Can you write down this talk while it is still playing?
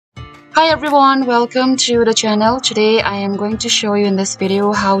Hi everyone, welcome to the channel. Today I am going to show you in this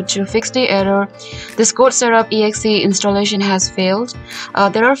video how to fix the error this code setup exe installation has failed.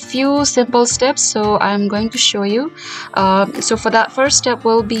 There are a few simple steps, so I'm going to show you. So for that, first step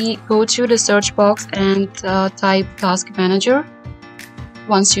will be go to the search box and type task manager.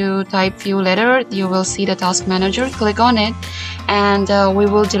 Once you type few letters, you will see the task manager. Click on it and we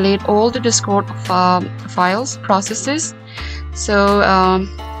will delete all the Discord files, processes. So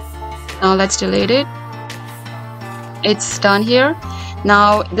now let's delete it. It's done here.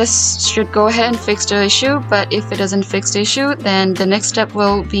 Now this should go ahead and fix the issue, but if it doesn't fix the issue, then the next step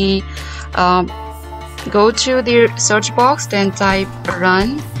will be go to the search box, then type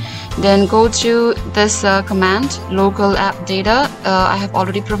run, then go to this command local app data. I have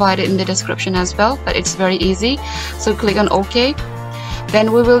already provided in the description as well, but it's very easy. So click on OK.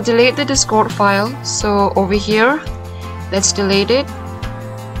 Then we will delete the Discord file. So over here, let's delete it.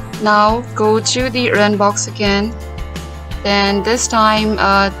 Now go to the run box again, then this time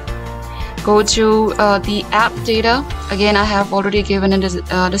go to the app data. Again, I have already given in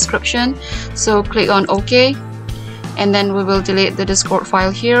the description, so click on OK, and then we will delete the Discord file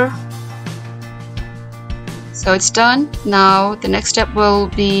here. So it's done. Now the next step will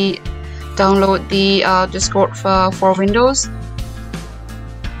be download the Discord for Windows.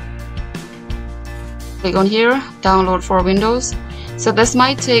 Click on here, download for Windows. So this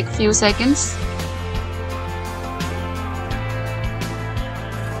might take few seconds.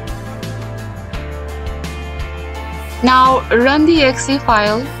 Now run the exe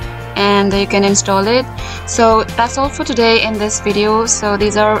file and you can install it. So that's all for today in this video. So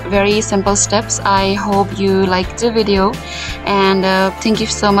these are very simple steps. I hope you liked the video, and thank you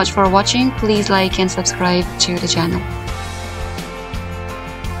so much for watching. Please like and subscribe to the channel.